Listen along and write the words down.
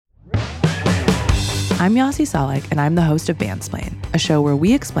I'm Yasi Salek, and I'm the host of Bandsplain, a show where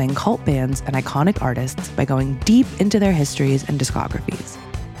we explain cult bands and iconic artists by going deep into their histories and discographies.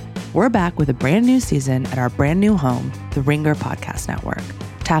 We're back with a brand new season at our brand new home, the Ringer Podcast Network,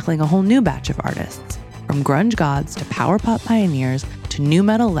 tackling a whole new batch of artists, from grunge gods to power pop pioneers to nu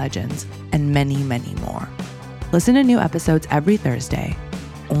metal legends, and many, many more. Listen to new episodes every Thursday,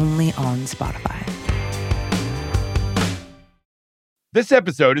 only on Spotify. This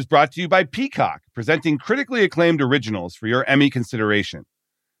episode is brought to you by Peacock, presenting critically acclaimed originals for your Emmy consideration.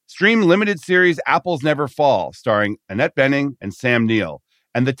 Stream limited series Apples Never Fall, starring Annette Bening and Sam Neill,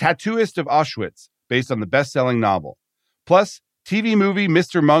 and The Tattooist of Auschwitz, based on the best-selling novel. Plus, TV movie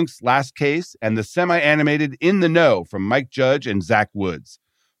Mr. Monk's Last Case and the semi-animated In the Know from Mike Judge and Zach Woods.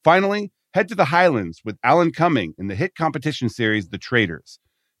 Finally, head to the Highlands with Alan Cumming in the hit competition series The Traitors.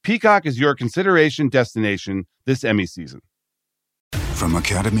 Peacock is your consideration destination this Emmy season. From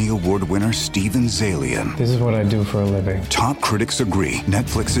Academy Award winner Steven Zaillian. This is what I do for a living. Top critics agree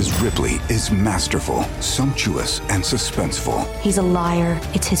Netflix's Ripley is masterful, sumptuous, and suspenseful. He's a liar.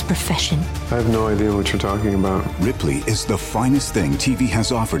 It's his profession. I have no idea what you're talking about. Ripley is the finest thing TV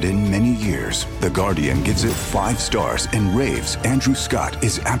has offered in many years. The Guardian gives it 5 stars and raves Andrew Scott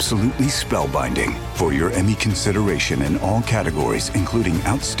is absolutely spellbinding. For your Emmy consideration in all categories, including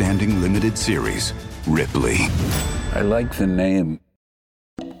Outstanding Limited Series, Ripley. I like the name.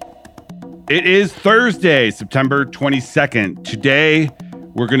 It is Thursday, September 22nd. Today,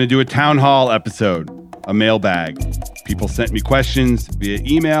 we're going to do a town hall episode, a mailbag. People sent me questions via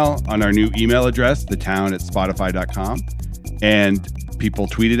email on our new email address, thetown@spotify.com. And people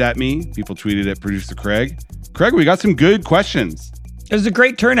tweeted at me. People tweeted at producer Craig. Craig, we got some good questions. It was a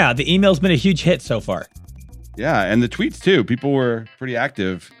great turnout. The email's been a huge hit so far. Yeah, and the tweets too. People were pretty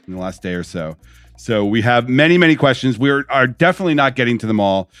active in the last day or so. So we have many, many questions. We are definitely not getting to them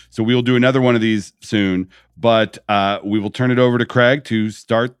all. So we will do another one of these soon. But we will turn it over to Craig to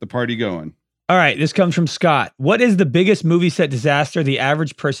start the party going. All right, this comes from Scott. What is the biggest movie set disaster the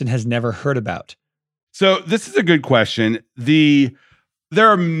average person has never heard about? So this is a good question. There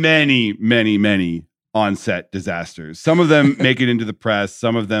are many, many, many on-set disasters. Some of them make it into the press.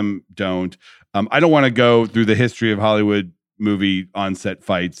 Some of them don't. I don't want to go through the history of Hollywood movie on-set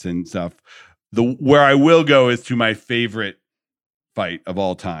fights and stuff. Where I will go is to my favorite fight of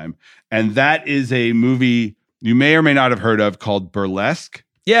all time. And that is a movie you may or may not have heard of called Burlesque.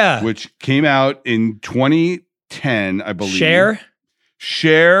 Yeah. Which came out in 2010, I believe.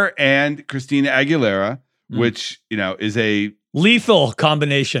 Cher and Christina Aguilera, which, is a lethal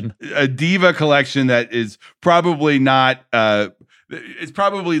combination. A diva collection that is probably not it's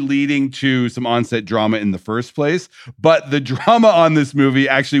probably leading to some on-set drama in the first place. But the drama on this movie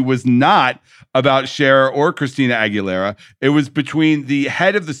actually was not about Cher or Christina Aguilera. It was between the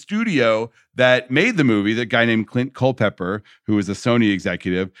head of the studio that made the movie, the guy named Clint Culpepper, who was a Sony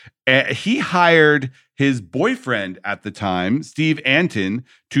executive. He hired his boyfriend at the time, Steve Antin,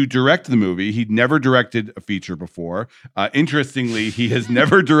 to direct the movie. He'd never directed a feature before. Interestingly, he has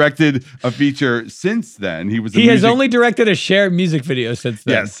never directed a feature since then. He has only directed a Cher music video since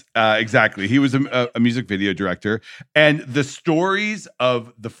then. Yes, exactly. He was a music video director. And the stories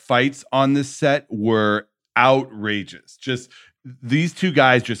of the fights on this set were outrageous. Just these two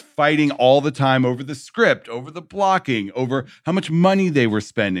guys just fighting all the time over the script, over the blocking, over how much money they were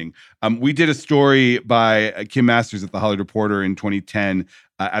spending. We did a story by Kim Masters at the Hollywood Reporter in 2010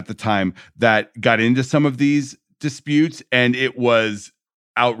 at the time that got into some of these disputes, and it was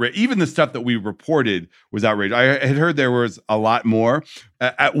outrageous. Even the stuff that we reported was outrageous. I had heard there was a lot more.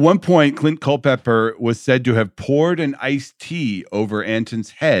 At one point, Clint Culpepper was said to have poured an iced tea over Anton's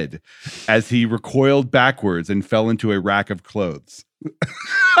head as he recoiled backwards and fell into a rack of clothes.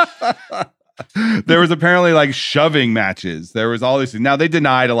 There was apparently like shoving matches. There was all this. Now, they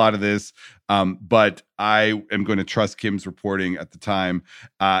denied a lot of this, but I am going to trust Kim's reporting at the time.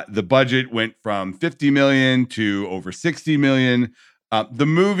 The budget went from $50 million to over $60 million. The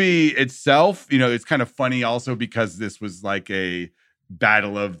movie itself, it's kind of funny also because this was like a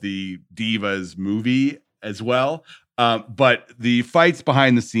Battle of the Divas movie as well. But the fights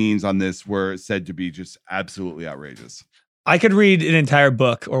behind the scenes on this were said to be just absolutely outrageous. I could read an entire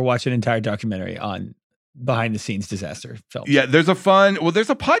book or watch an entire documentary on behind the scenes disaster films. Yeah, there's a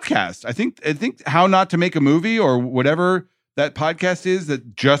podcast. I think How Not to Make a Movie or whatever that podcast is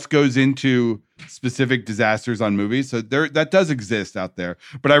that just goes into specific disasters on movies. So that does exist out there.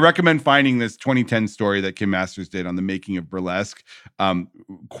 But I recommend finding this 2010 story that Kim Masters did on the making of Burlesque.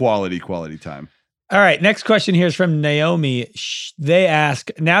 Quality time. All right, next question here is from Naomi. They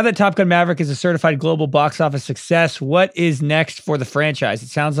ask, now that Top Gun Maverick is a certified global box office success, what is next for the franchise? It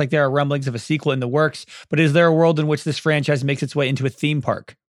sounds like there are rumblings of a sequel in the works, but is there a world in which this franchise makes its way into a theme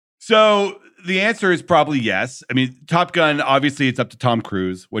park? So the answer is probably yes. I mean, Top Gun, obviously it's up to Tom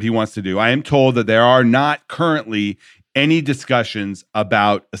Cruise, what he wants to do. I am told that there are not currently any discussions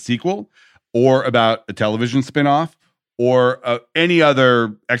about a sequel or about a television spinoff or any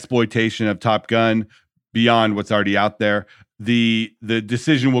other exploitation of Top Gun beyond what's already out there. The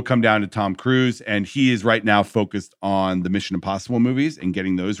decision will come down to Tom Cruise, and he is right now focused on the Mission Impossible movies and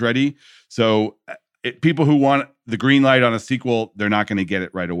getting those ready. So people who want the green light on a sequel, they're not going to get it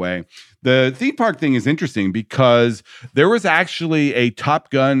right away. The theme park thing is interesting because there was actually a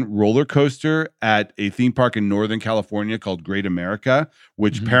Top Gun roller coaster at a theme park in Northern California called Great America,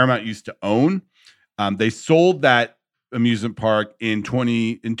 which Paramount used to own. They sold that amusement park in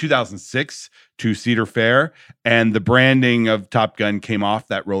 2006 to Cedar Fair, and the branding of Top Gun came off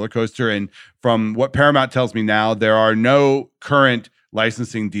that roller coaster. And from what Paramount tells me now, there are no current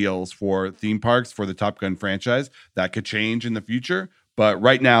licensing deals for theme parks for the Top Gun franchise. That could change in the future, but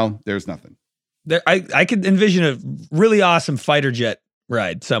right now there's nothing. I could envision a really awesome fighter jet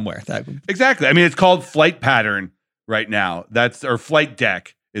ride somewhere. Exactly. I mean, it's called Flight Pattern right now. Or Flight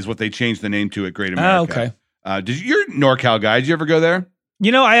Deck is what they changed the name to at Great America. Oh, okay. You're a NorCal guy. Did you ever go there?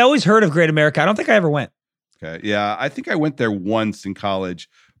 You know, I always heard of Great America. I don't think I ever went. Okay. Yeah. I think I went there once in college,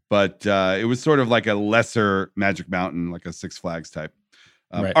 but it was sort of like a lesser Magic Mountain, like a Six Flags type.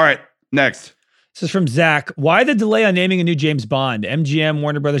 Right. All right. Next. This is from Zach. Why the delay on naming a new James Bond? MGM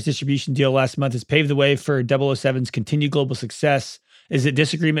Warner Brothers distribution deal last month has paved the way for 007's continued global success. Is it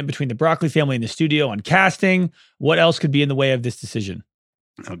disagreement between the Broccoli family and the studio on casting? What else could be in the way of this decision?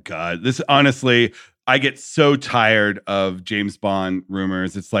 Oh, God. This, honestly, I get so tired of James Bond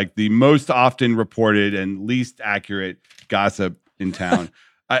rumors. It's like the most often reported and least accurate gossip in town.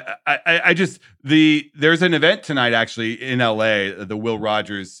 There's an event tonight actually in LA. The Will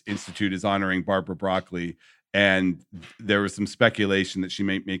Rogers Institute is honoring Barbara Broccoli, and there was some speculation that she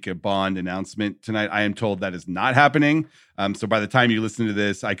may make a Bond announcement tonight. I am told that is not happening. So by the time you listen to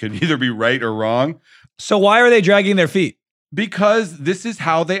this, I could either be right or wrong. So why are they dragging their feet? Because this is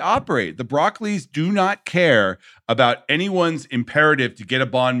how they operate. The Broccoli's do not care about anyone's imperative to get a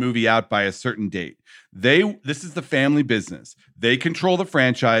Bond movie out by a certain date. This is the family business. They control the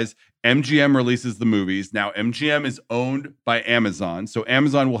franchise. MGM releases the movies. Now, MGM is owned by Amazon, so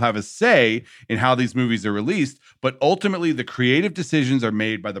Amazon will have a say in how these movies are released, but ultimately the creative decisions are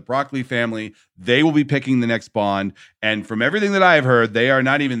made by the Broccoli family. They will be picking the next Bond, and from everything that I've heard, they are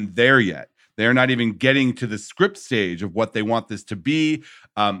not even there yet. They're not even getting to the script stage of what they want this to be.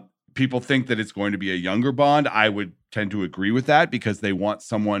 People think that it's going to be a younger Bond. I would tend to agree with that because they want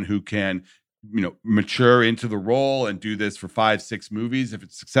someone who can, mature into the role and do this for 5-6 movies if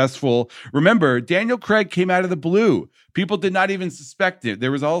it's successful. Remember, Daniel Craig came out of the blue. People did not even suspect it.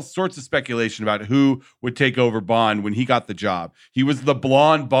 There was all sorts of speculation about who would take over Bond when he got the job. He was the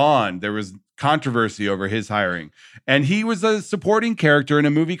blonde Bond. There was controversy over his hiring, and he was a supporting character in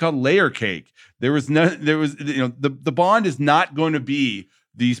a movie called Layer Cake. The Bond is not going to be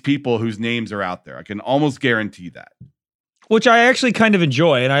these people whose names are out there. I can almost guarantee that. Which I actually kind of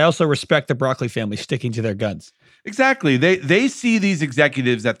enjoy, and I also respect the Broccoli family sticking to their guns. Exactly. They see these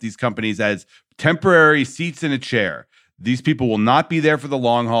executives at these companies as temporary seats in a chair. These people will not be there for the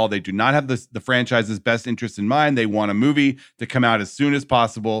long haul. They do not have the franchise's best interest in mind. They want a movie to come out as soon as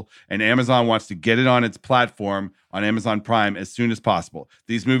possible, and Amazon wants to get it on its platform on Amazon Prime as soon as possible.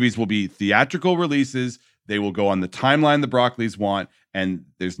 These movies will be theatrical releases. They will go on the timeline the Broccoli's want, and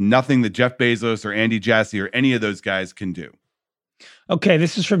there's nothing that Jeff Bezos or Andy Jassy or any of those guys can do. Okay,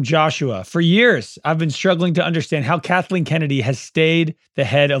 this is from Joshua. For years, I've been struggling to understand how Kathleen Kennedy has stayed the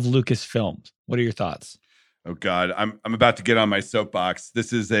head of Lucasfilms. What are your thoughts? Oh, God, I'm about to get on my soapbox.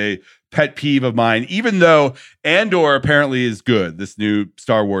 This is a pet peeve of mine, even though Andor apparently is good, this new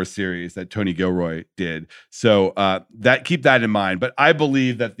Star Wars series that Tony Gilroy did. So keep that in mind. But I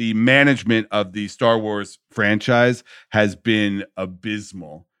believe that the management of the Star Wars franchise has been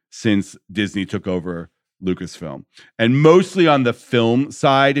abysmal since Disney took over Lucasfilm, and mostly on the film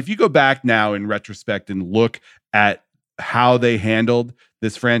side. If you go back now in retrospect and look at how they handled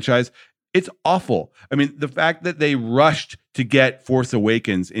this franchise, it's awful. I mean, the fact that they rushed to get Force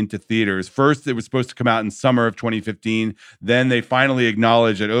Awakens into theaters. First, it was supposed to come out in summer of 2015. Then they finally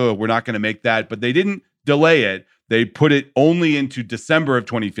acknowledged that, we're not going to make that. But they didn't delay it. They put it only into December of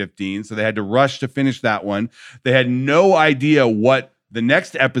 2015. So they had to rush to finish that one. They had no idea what the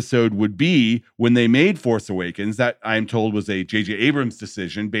next episode would be when they made Force Awakens. That I'm told was a J.J. Abrams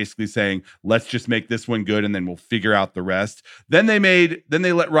decision, basically saying, let's just make this one good and then we'll figure out the rest. Then they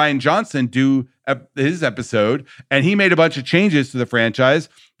let Rian Johnson do his episode, and he made a bunch of changes to the franchise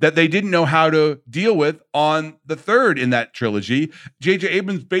that they didn't know how to deal with on the third in that trilogy. J.J.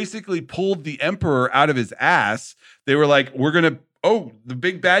 Abrams basically pulled the Emperor out of his ass. They were like, the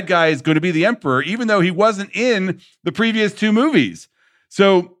big bad guy is going to be the Emperor, even though he wasn't in the previous two movies.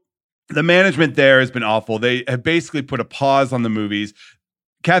 So the management there has been awful. They have basically put a pause on the movies.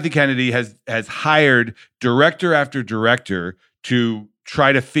 Kathy Kennedy has hired director after director to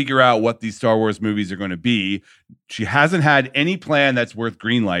try to figure out what these Star Wars movies are going to be. She hasn't had any plan that's worth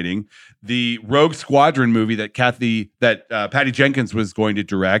greenlighting. The Rogue Squadron movie that Patty Jenkins was going to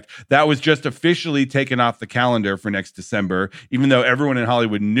direct, that was just officially taken off the calendar for next December, even though everyone in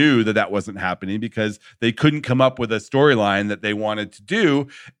Hollywood knew that wasn't happening because they couldn't come up with a storyline that they wanted to do.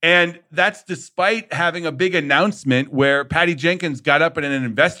 And that's despite having a big announcement where Patty Jenkins got up at an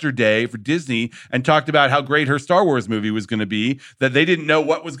investor day for Disney and talked about how great her Star Wars movie was going to be, that they didn't know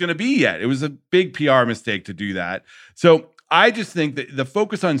what was going to be yet. It was a big PR mistake to do that. So I just think that the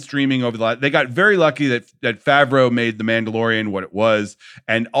focus on streaming they got very lucky that Favreau made The Mandalorian what it was,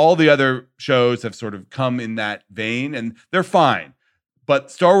 and all the other shows have sort of come in that vein, and they're fine.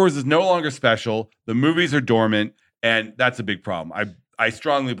 But Star Wars is no longer special. The movies are dormant, and that's a big problem. I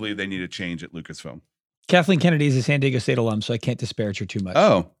strongly believe they need a change at Lucasfilm. Kathleen Kennedy is a San Diego State alum, so I can't disparage her too much.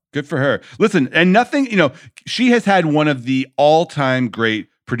 Oh, good for her. Listen, and nothing, she has had one of the all-time great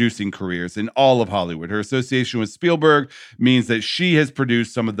producing careers in all of Hollywood. Her association with Spielberg means that she has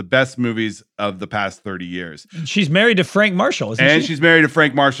produced some of the best movies of the past 30 years. She's married to Frank Marshall, isn't she? And she's married to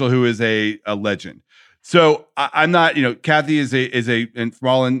Frank Marshall, who is a legend. So I'm not, Kathy and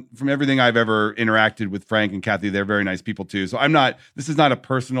from everything I've ever interacted with Frank and Kathy, they're very nice people too. So this is not a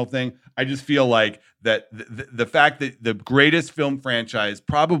personal thing. I just feel like that the fact that the greatest film franchise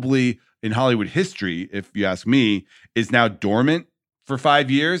probably in Hollywood history, if you ask me, is now dormant for 5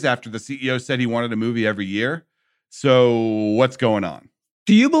 years after the CEO said he wanted a movie every year. So what's going on?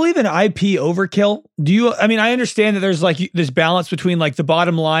 Do you believe in IP overkill? I understand that there's like this balance between like the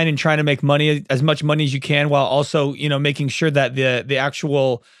bottom line and trying to make money, as much money as you can, while also, making sure that the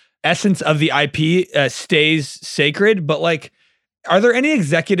actual essence of the IP stays sacred. But like, are there any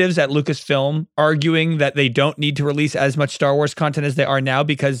executives at Lucasfilm arguing that they don't need to release as much Star Wars content as they are now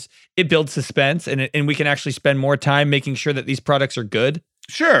because it builds suspense and we can actually spend more time making sure that these products are good?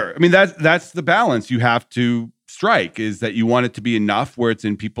 Sure. I mean, that's the balance you have to strike, is that you want it to be enough where it's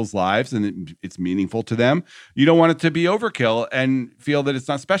in people's lives and it's meaningful to them. You don't want it to be overkill and feel that it's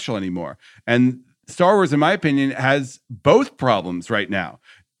not special anymore. And Star Wars, in my opinion, has both problems right now.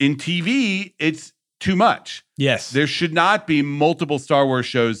 In TV, it's too much. Yes. There should not be multiple Star Wars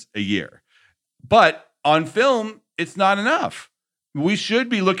shows a year. But on film, it's not enough. We should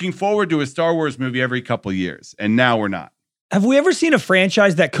be looking forward to a Star Wars movie every couple of years, and now we're not. Have we ever seen a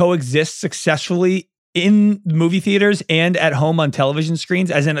franchise that coexists successfully in movie theaters and at home on television screens,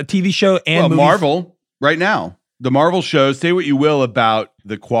 as in a TV show and movies? Marvel right now. The Marvel shows, say what you will about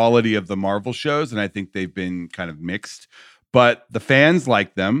the quality of the Marvel shows, and I think they've been kind of mixed, but the fans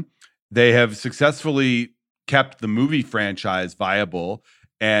like them. They have successfully kept the movie franchise viable,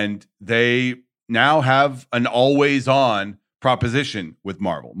 and they now have an always-on proposition with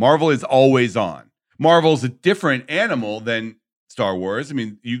Marvel. Marvel is always on. Marvel's a different animal than Star Wars. I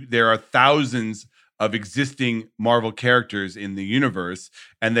mean, there are thousands of existing Marvel characters in the universe,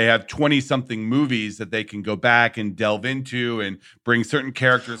 and they have 20-something movies that they can go back and delve into and bring certain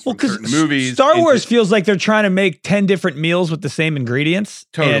characters from certain movies. Star Wars feels like they're trying to make 10 different meals with the same ingredients,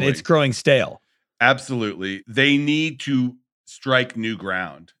 totally. And it's growing stale. Absolutely. They need to strike new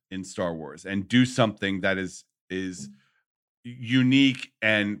ground in Star Wars and do something that is unique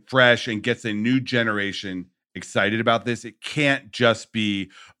and fresh and gets a new generation excited about this. It can't just be,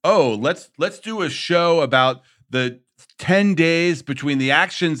 let's do a show about the 10 days between the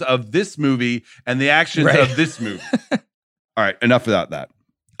actions of this movie and the actions of this movie. All right, enough about that.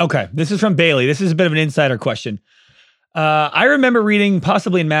 Okay, this is from Bailey. This is a bit of an insider question. I remember reading,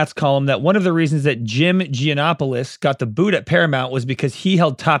 possibly in Matt's column, that one of the reasons that Jim Giannopoulos got the boot at Paramount was because he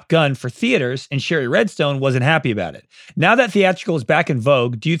held Top Gun for theaters and Sherry Redstone wasn't happy about it. Now that theatrical is back in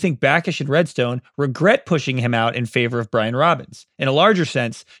vogue, do you think Backish and Redstone regret pushing him out in favor of Brian Robbins? In a larger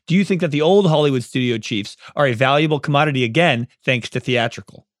sense, do you think that the old Hollywood studio chiefs are a valuable commodity again thanks to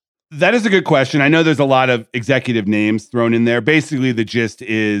theatrical? That is a good question. I know there's a lot of executive names thrown in there. Basically, the gist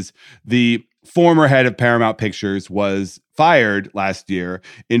is the former head of Paramount Pictures was fired last year,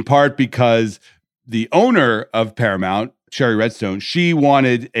 in part because the owner of Paramount Sherry Redstone, she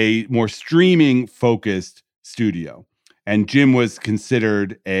wanted a more streaming focused studio. And Jim was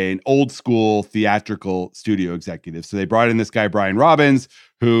considered an old school theatrical studio executive. So they brought in this guy, Brian Robbins,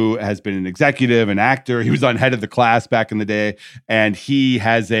 who has been an executive, an actor. He was on Head of the Class back in the day. And he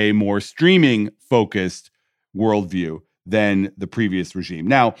has a more streaming focused worldview than the previous regime.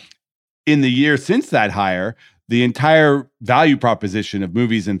 Now, in the year since that hire, the entire value proposition of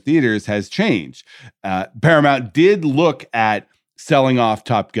movies and theaters has changed. Paramount did look at selling off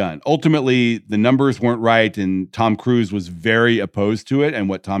Top Gun. Ultimately, the numbers weren't right, and Tom Cruise was very opposed to it. And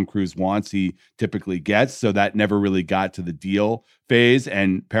what Tom Cruise wants, he typically gets. So that never really got to the deal phase.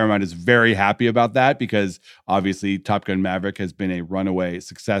 And Paramount is very happy about that because obviously Top Gun Maverick has been a runaway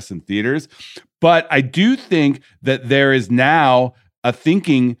success in theaters. But I do think that there is now a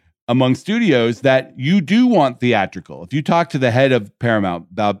thinking among studios that you do want theatrical. If you talk to the head of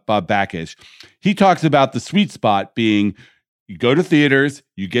Paramount, Bob Bakish, he talks about the sweet spot being you go to theaters,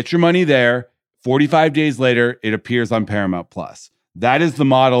 you get your money there, 45 days later, it appears on Paramount Plus. That is the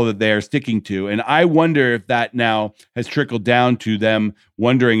model that they are sticking to. And I wonder if that now has trickled down to them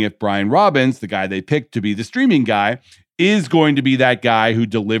wondering if Brian Robbins, the guy they picked to be the streaming guy, is going to be that guy who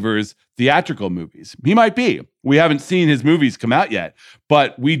delivers theatrical movies. He might be. We haven't seen his movies come out yet,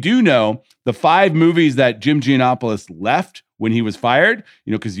 but we do know the 5 movies that Jim Giannopoulos left when he was fired,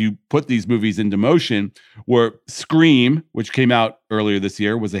 because you put these movies into motion, were Scream, which came out earlier this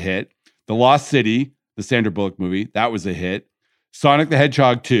year, was a hit. The Lost City, the Sandra Bullock movie, that was a hit. Sonic the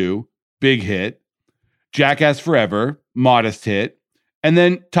Hedgehog 2, big hit. Jackass Forever, modest hit. And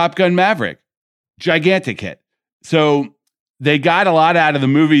then Top Gun Maverick, gigantic hit. So they got a lot out of the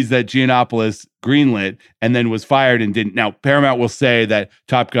movies that Giannopoulos greenlit and then was fired and didn't. Now, Paramount will say that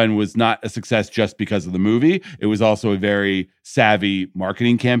Top Gun was not a success just because of the movie. It was also a very savvy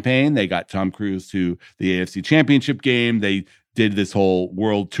marketing campaign. They got Tom Cruise to the AFC Championship game. They did this whole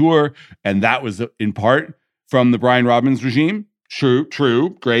world tour, and that was in part from the Brian Robbins regime.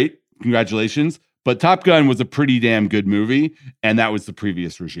 True, great, congratulations. But Top Gun was a pretty damn good movie, and that was the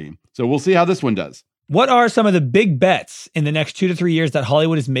previous regime. So we'll see how this one does. What are some of the big bets in the next 2 to 3 years that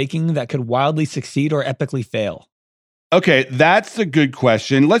Hollywood is making that could wildly succeed or epically fail? Okay, that's a good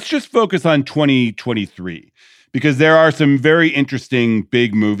question. Let's just focus on 2023 because there are some very interesting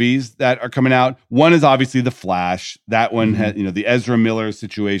big movies that are coming out. One is obviously The Flash. That one has, the Ezra Miller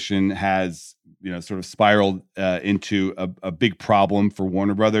situation has, sort of spiraled into a big problem for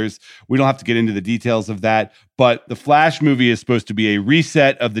Warner Brothers. We don't have to get into the details of that, but the Flash movie is supposed to be a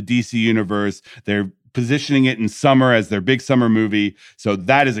reset of the DC universe. They're positioning it in summer as their big summer movie. So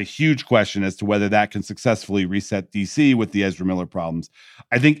that is a huge question as to whether that can successfully reset DC with the Ezra Miller problems.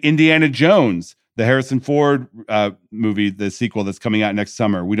 I think Indiana Jones, the Harrison Ford movie, the sequel that's coming out next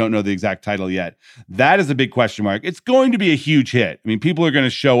summer, we don't know the exact title yet. That is a big question mark. It's going to be a huge hit. I mean, people are going to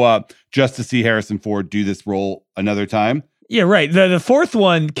show up just to see Harrison Ford do this role another time. Yeah, right. The fourth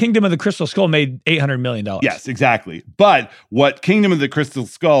one, Kingdom of the Crystal Skull, made $800 million. Yes, exactly. But what Kingdom of the Crystal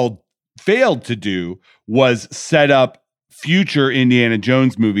Skull failed to do was set up future Indiana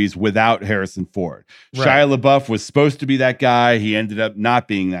Jones movies without Harrison Ford. Right. Shia LaBeouf was supposed to be that guy. He ended up not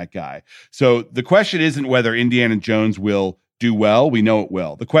being that guy. So the question isn't whether Indiana Jones will do well. We know it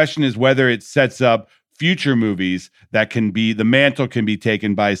will. The question is whether it sets up future movies that can be, the mantle can be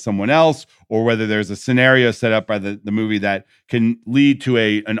taken by someone else, or whether there's a scenario set up by the movie that can lead to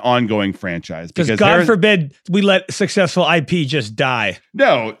an ongoing franchise. Because God forbid we let successful IP just die.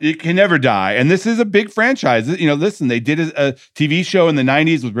 No, it can never die. And this is a big franchise. Listen, they did a TV show in the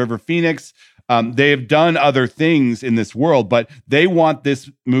 90s with River Phoenix. They have done other things in this world, but they want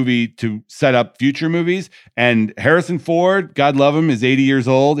this movie to set up future movies. And Harrison Ford, God love him, is 80 years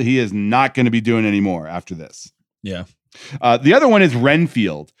old. He is not going to be doing any more after this. Yeah. The other one is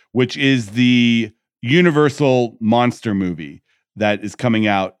Renfield, which is the Universal monster movie that is coming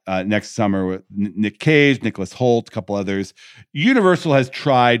out next summer with Nick Cage, Nicholas Hoult, a couple others. Universal has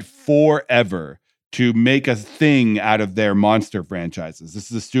tried forever to make a thing out of their monster franchises.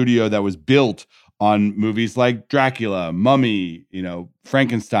 This is a studio that was built on movies like Dracula, Mummy,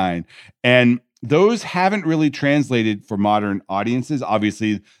 Frankenstein. And those haven't really translated for modern audiences.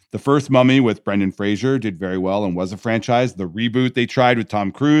 Obviously, the first Mummy with Brendan Fraser did very well and was a franchise. The reboot they tried with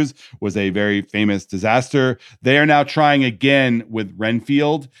Tom Cruise was a very famous disaster. They are now trying again with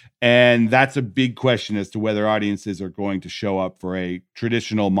Renfield. And that's a big question as to whether audiences are going to show up for a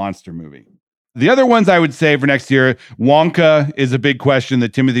traditional monster movie. The other ones I would say for next year, Wonka is a big question. The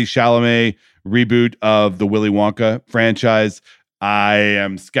Timothée Chalamet reboot of the Willy Wonka franchise. I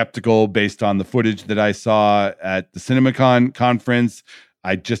am skeptical based on the footage that I saw at the CinemaCon conference.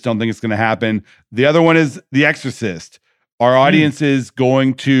 I just don't think it's going to happen. The other one is The Exorcist. Are audiences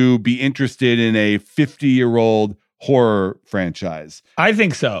going to be interested in a 50-year-old horror franchise? I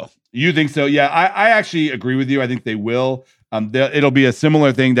think so. You think so? Yeah, I actually agree with you. I think they will. It'll be a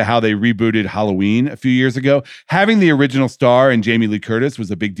similar thing to how they rebooted Halloween a few years ago. Having the original star and Jamie Lee Curtis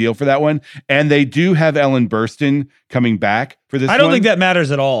was a big deal for that one. And they do have Ellen Burstyn coming back for this one. I don't think that matters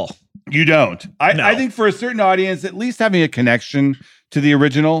at all. You don't? No. I think for a certain audience, at least having a connection to the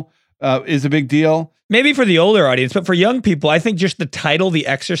original is a big deal. Maybe for the older audience, but for young people, I think just the title, The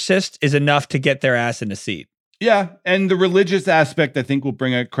Exorcist, is enough to get their ass in a seat. Yeah, and the religious aspect, I think, will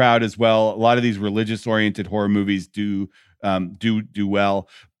bring a crowd as well. A lot of these religious-oriented horror movies do well,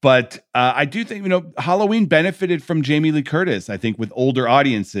 but I do think Halloween benefited from Jamie Lee Curtis. I think with older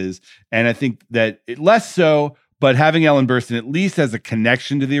audiences, and I think that less so. But having Ellen Burstyn at least as a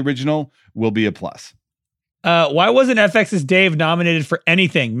connection to the original will be a plus. Why wasn't FX's Dave nominated for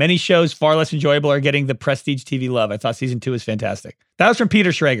anything? Many shows far less enjoyable are getting the prestige TV love. I thought season 2 was fantastic. That was from Peter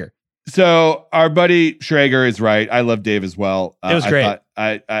Schrager. So our buddy Schrager is right. I love Dave as well. It was great.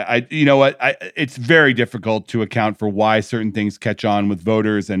 You know what? It's very difficult to account for why certain things catch on with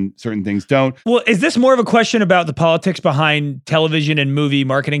voters and certain things don't. Well, is this more of a question about the politics behind television and movie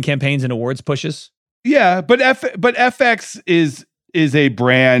marketing campaigns and awards pushes? Yeah, but FX is a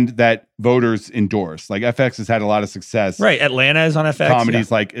brand that voters endorse. Like FX has had a lot of success. Right. Atlanta is on FX. Comedies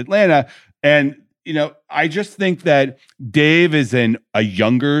like Atlanta. And, I just think that Dave is a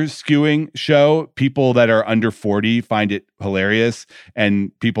younger skewing show. People that are under 40 find it hilarious.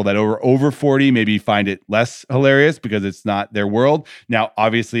 And people that are over 40 maybe find it less hilarious because it's not their world. Now,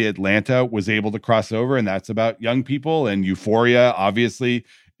 obviously, Atlanta was able to cross over, and that's about young people. And Euphoria, obviously,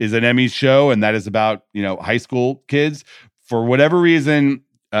 is an Emmy show, and that is about, high school kids. For whatever reason,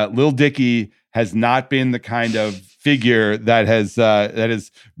 Lil Dicky has not been the kind of figure that has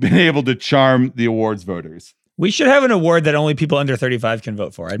been able to charm the awards voters. We should have an award that only people under 35 can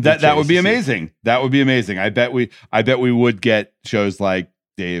vote for. That would be amazing. That would be amazing. I bet we would get shows like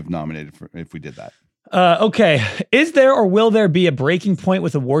Dave nominated if we did that. Okay. Is there or will there be a breaking point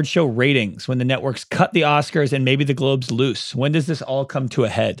with award show ratings when the networks cut the Oscars and maybe the Globes loose? When does this all come to a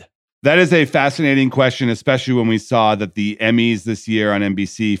head? That is a fascinating question, especially when we saw that the Emmys this year on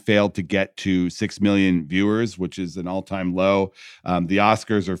NBC failed to get to 6 million viewers, which is an all-time low. The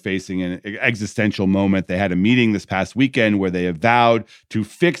Oscars are facing an existential moment. They had a meeting this past weekend where they have vowed to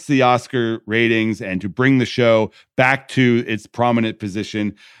fix the Oscar ratings and to bring the show back to its prominent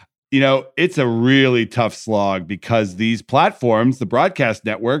position. It's a really tough slog because these platforms, the broadcast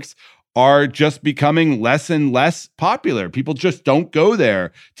networks, are just becoming less and less popular. People just don't go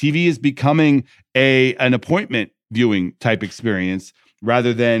there. TV is becoming an appointment viewing type experience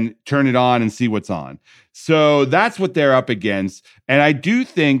rather than turn it on and see what's on. So that's what they're up against. And I do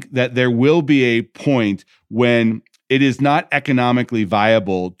think that there will be a point when it is not economically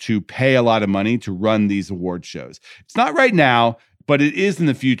viable to pay a lot of money to run these award shows. It's not right now, but it is in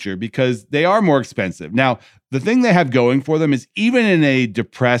the future because they are more expensive. Now, the thing they have going for them is even in a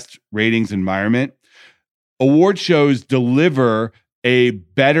depressed ratings environment, award shows deliver a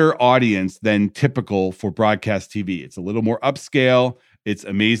better audience than typical for broadcast TV. It's a little more upscale. It's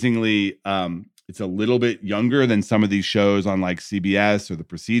amazingly, it's a little bit younger than some of these shows on like CBS or the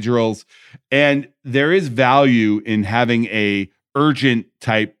procedurals. And there is value in having a urgent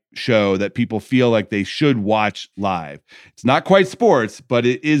type show that people feel like they should watch live. It's not quite sports, but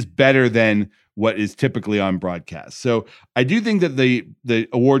it is better than what is typically on broadcast. So I do think that the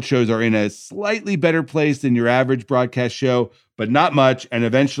award shows are in a slightly better place than your average broadcast show, but not much. And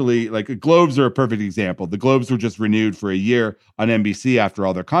eventually, like the Globes are a perfect example. The Globes were just renewed for a year on NBC after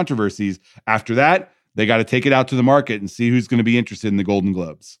all their controversies. After that, they got to take it out to the market and see who's going to be interested in the Golden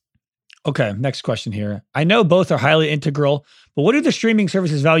Globes. Okay, next question here. I know both are highly integral, but what do the streaming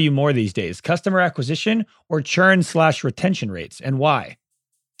services value more these days? Customer acquisition or churn/retention rates, and why?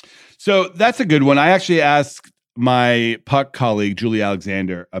 So that's a good one. I actually asked my Puck colleague, Julie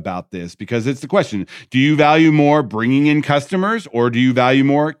Alexander, about this because it's the question. Do you value more bringing in customers or do you value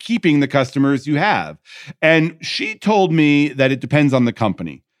more keeping the customers you have? And she told me that it depends on the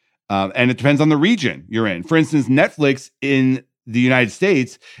company and it depends on the region you're in. For instance, Netflix in the United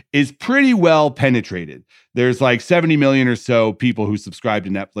States is pretty well penetrated. There's like 70 million or so people who subscribe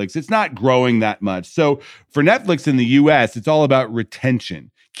to Netflix. It's not growing that much. So for Netflix in the US, it's all about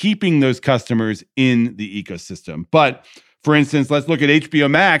retention, keeping those customers in the ecosystem. But for instance, let's look at HBO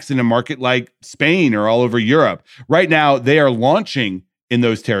Max in a market like Spain or all over Europe. Right now, they are launching in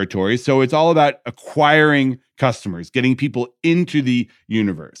those territories. So it's all about acquiring customers, getting people into the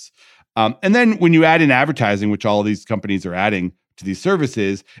universe. And then when you add in advertising, which all of these companies are adding to these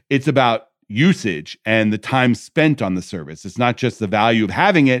services, it's about usage and the time spent on the service. It's not just the value of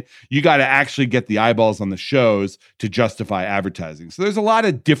having it. You got to actually get the eyeballs on the shows to justify advertising. So there's a lot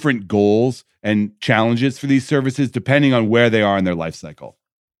of different goals and challenges for these services depending on where they are in their life cycle.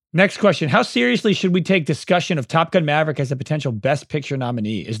 Next question. How seriously should we take discussion of Top Gun Maverick as a potential Best Picture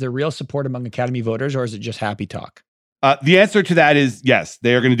nominee? Is there real support among Academy voters, or is it just happy talk? The answer to that is yes.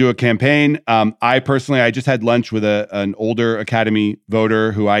 They are going to do a campaign. I just had lunch with an older Academy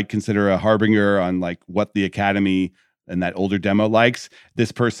voter who I consider a harbinger on like what the Academy and that older demo likes.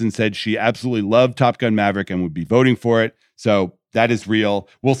 This person said she absolutely loved Top Gun Maverick and would be voting for it. So that is real.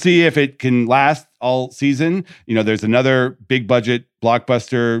 We'll see if it can last all season. You know, there's another big budget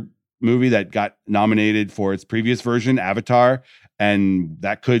blockbuster movie that got nominated for its previous version, Avatar, and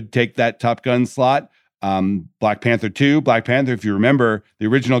that could take that Top Gun slot. Black Panther 2. Black Panther, if you remember, the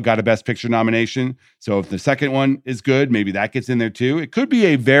original got a Best Picture nomination. So if the second one is good, maybe that gets in there too. It could be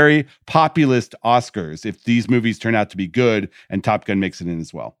a very populist Oscars if these movies turn out to be good and Top Gun makes it in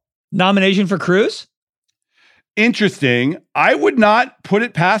as well. Nomination for Cruise? Interesting. I would not put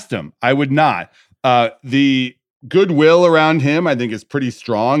it past him. I would not. The goodwill around him, I think, is pretty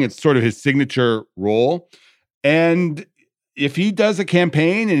strong. It's sort of his signature role. And if he does a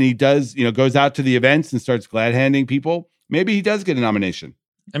campaign and he does, goes out to the events and starts glad-handing people, maybe he does get a nomination.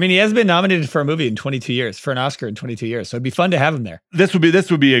 I mean, he has been nominated for a movie in 22 years, for an Oscar in 22 years. So it'd be fun to have him there. This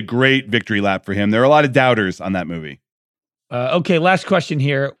would be a great victory lap for him. There are a lot of doubters on that movie. Okay, last question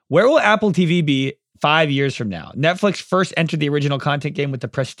here. Where will Apple TV be 5 years from now? Netflix first entered the original content game with the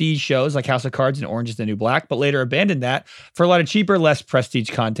prestige shows like House of Cards and Orange is the New Black, but later abandoned that for a lot of cheaper, less prestige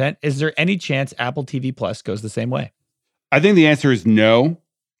content. Is there any chance Apple TV Plus goes the same way? I think the answer is no,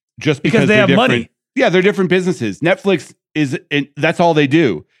 just because they have different. money. Yeah, they're different businesses. Netflix that's all they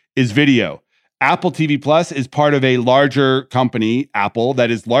do is video. Apple TV Plus is part of a larger company, Apple,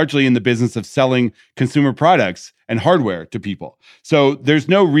 that is largely in the business of selling consumer products and hardware to people. So there's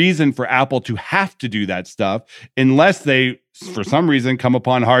no reason for Apple to have to do that stuff unless they, for some reason, come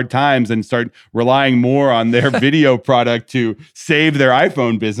upon hard times and start relying more on their video product to save their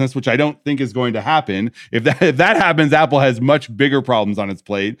iPhone business, which I don't think is going to happen. If that happens, Apple has much bigger problems on its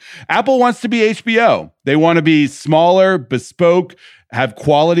plate. Apple wants to be HBO. They want to be smaller, bespoke, have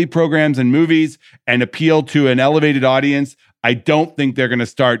quality programs and movies, and appeal to an elevated audience. I don't think they're going to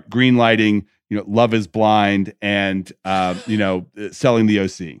start greenlighting, Love is Blind and, selling the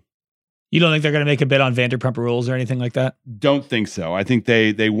OC. You don't think they're going to make a bet on Vanderpump Rules or anything like that? Don't think so. I think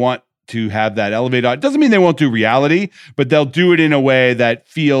they want to have that elevated. Doesn't mean they won't do reality, but they'll do it in a way that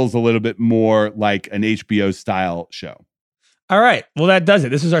feels a little bit more like an HBO style show. All right. Well, that does it.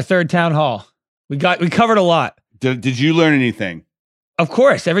 This is our third town hall. We covered a lot. Did you learn anything? Of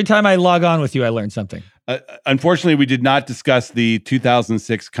course. Every time I log on with you, I learn something. Unfortunately, we did not discuss the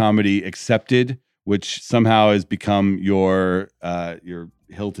 2006 comedy Accepted, which somehow has become your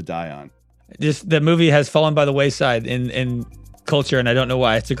hill to die on. Just the movie has fallen by the wayside in culture, and I don't know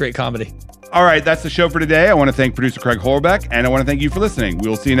why. It's a great comedy. All right, that's the show for today. I want to thank producer Craig Horbeck, and I want to thank you for listening. We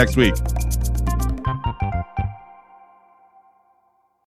will see you next week.